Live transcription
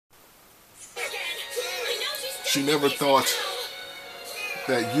She never thought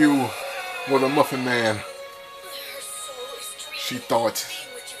that you were the Muffin Man. She thought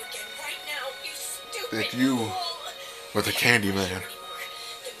that you were the Candy Man.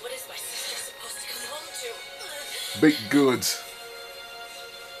 Baked goods.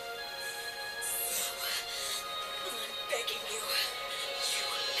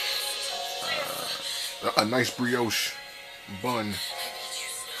 A nice brioche bun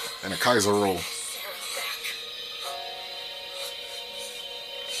and a Kaiser roll.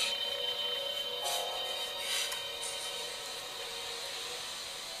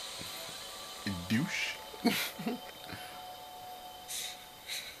 Douche.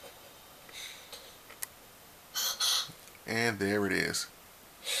 And there it is.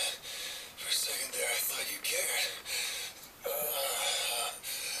 For a second there, I thought you cared.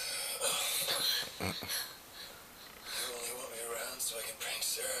 You only want me around so I can bring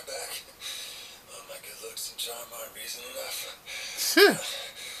Sarah back. Well, my good looks and charm aren't reason enough.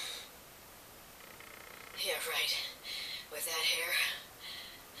 Yeah, right. With that hair.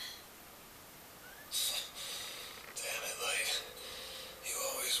 Damn it, Light. You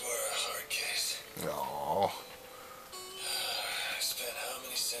always were a hard case. Aww. I spent how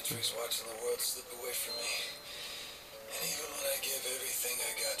many centuries watching the world slip away from me. And even when I give everything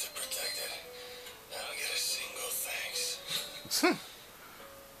I got to protect it, I don't get a single thanks. So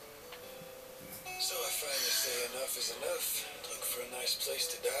I finally say enough is enough. Look for a nice place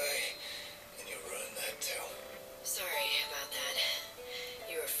to die, and you ruin that too. Sorry about that.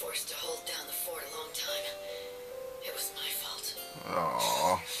 You were forced to hold down the fort a long time. It was my fault.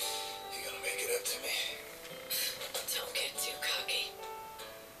 Aww. You gonna make it up to me? Don't get too cocky.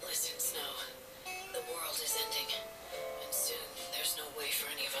 Listen, Snow. The world is ending. And soon, there's no way for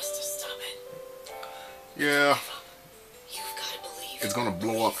any of us to stop it. Yeah. You've got to believe. It's gonna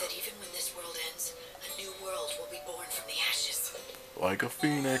blow up. That even when this world ends, a new world will be born from the ashes. Like a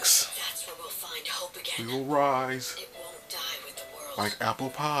phoenix. That's where we'll find hope again. We will rise. It won't die with the world. Like apple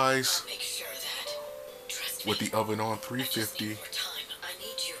pies. I'll make sure that. Trust With me. the oven on I just 350. need more time. I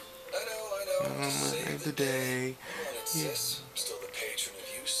need you. I know. Save the day. Come on, it's sis. I'm still the patron of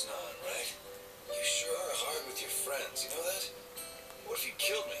you, Snon, right? You sure are hard with your friends, you know that? What if you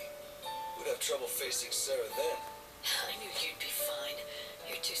killed me? We'd have trouble facing Sarah then. I knew you'd be fine.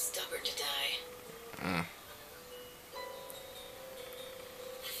 You're too stubborn to die.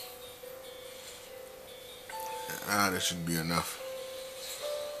 That should be enough.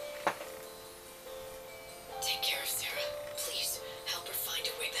 Take care of Sarah. Please, help her find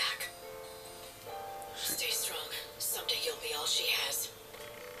a way back. Stay strong. Someday you'll be all she has.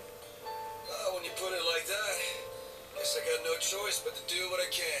 When you put it like that, guess I got no choice but to do what I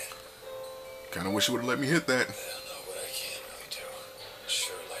can. Kinda wish you would've let me hit that. I don't know what I can really do.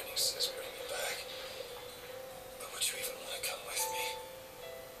 Sure, Lightning says bring me back. But would you even want to come with me?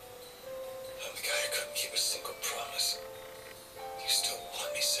 I'm the guy who couldn't keep a single promise. You still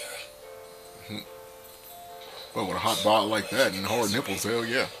want me, Sarah? Well, with a hot bottle like that and hard nipples, hell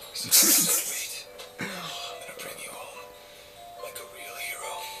yeah. Wait. I'm gonna bring you home. Like a real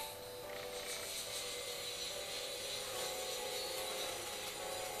hero.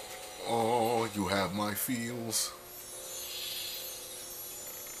 Oh, you have my feels.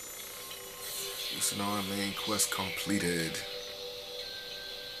 So now our main quest completed.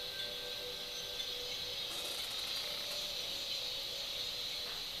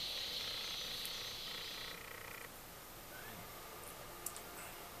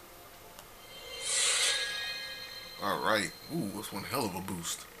 Alright. Ooh, that's one hell of a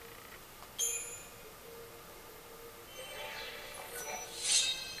boost.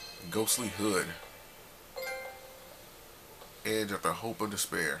 Ghostly Hood. Edge at the hope of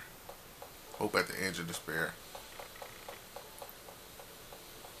despair. Hope at the edge of despair.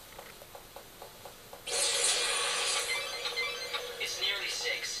 It's nearly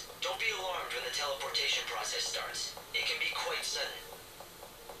 6. Don't be alarmed when the teleportation process starts. It can be quite sudden.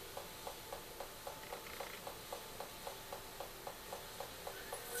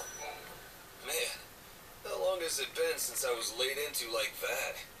 Man, how long has it been since I was laid into like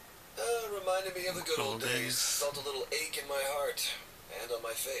that? Reminded me of the good old days. Felt a little ache in my heart and on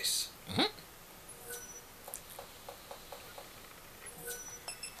my face. Yeah,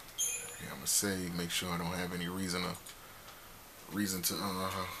 I'm gonna say, make sure I don't have any reason to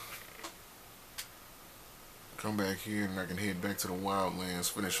come back here, and I can head back to the Wildlands,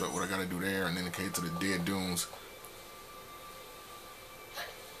 finish up what I gotta do there, and then head to the Dead Dunes.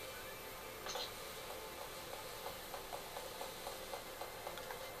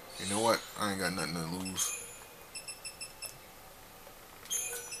 You know what? I ain't got nothing to lose.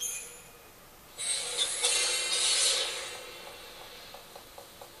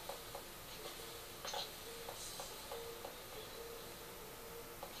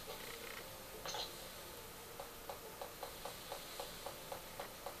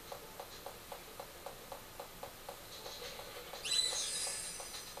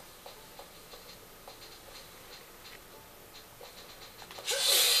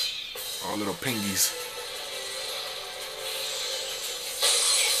 pingies.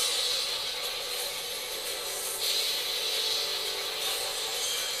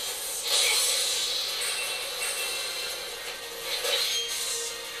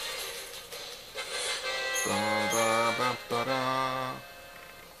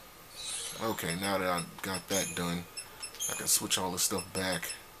 Okay, now that I got that done, I can switch all this stuff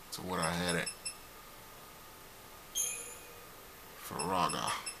back to what I had it.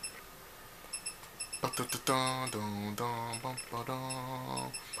 Faraga.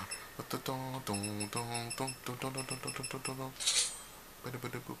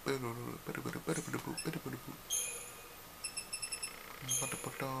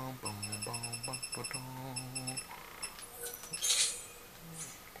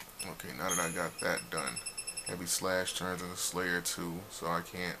 Okay, now that I got that done, heavy slash turns into Slayer 2, so I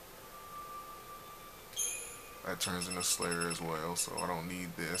can't. That turns into Slayer as well, so I don't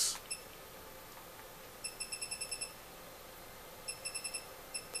need this.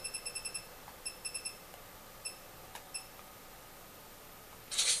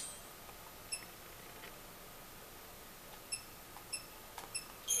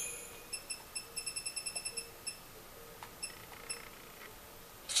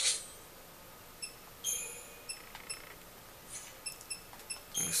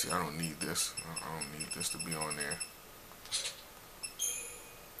 Let me see, I don't need this. I don't need this to be on there.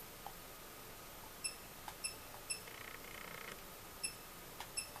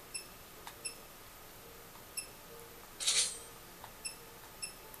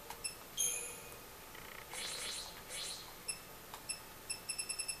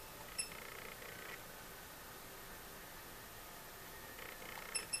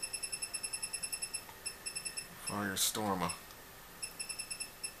 Firestormer.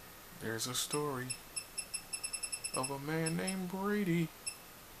 There's a story of a man named Brady.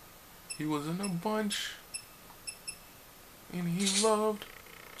 He was in a bunch and he loved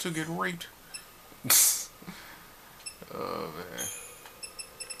to get raped. Oh man.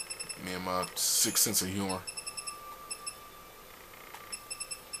 Me and my sick sense of humor.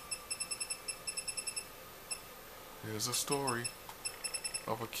 There's a story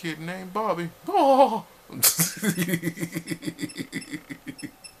of a kid named Bobby. Oh!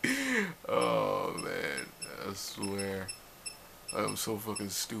 Oh man, I swear. I'm so fucking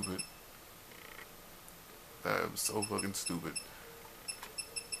stupid. I'm so fucking stupid.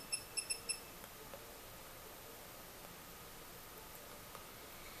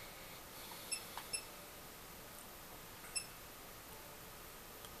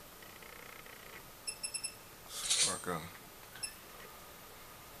 Spark up.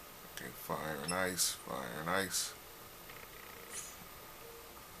 Okay, fire and ice, fire and ice.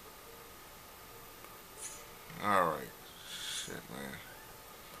 Alright. Shit, man.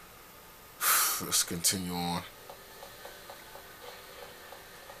 Let's continue on.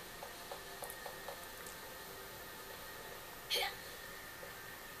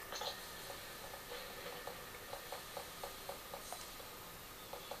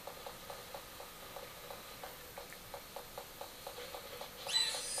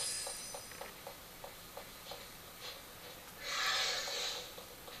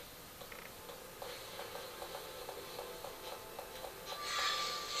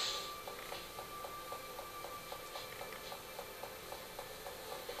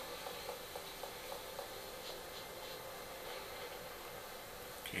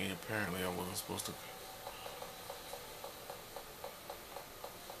 Okay, apparently I wasn't supposed to.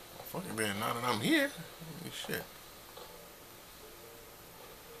 Fucking then, now that I'm here. Holy shit.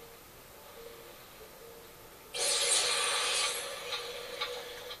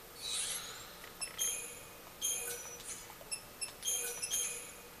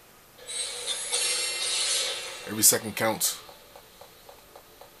 Every second counts.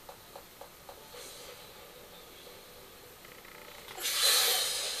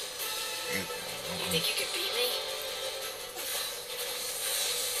 You think you could beat me?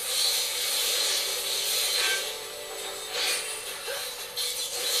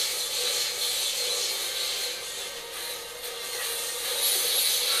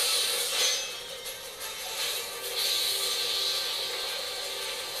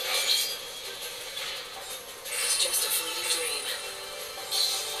 It's just a fleeting dream.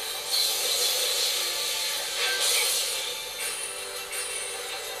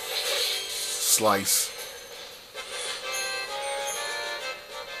 Slice.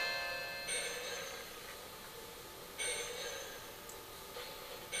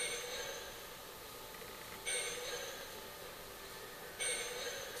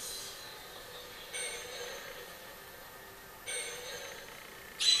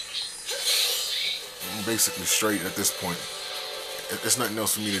 basically straight at this point. There's nothing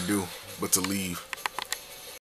else for me to do but to leave.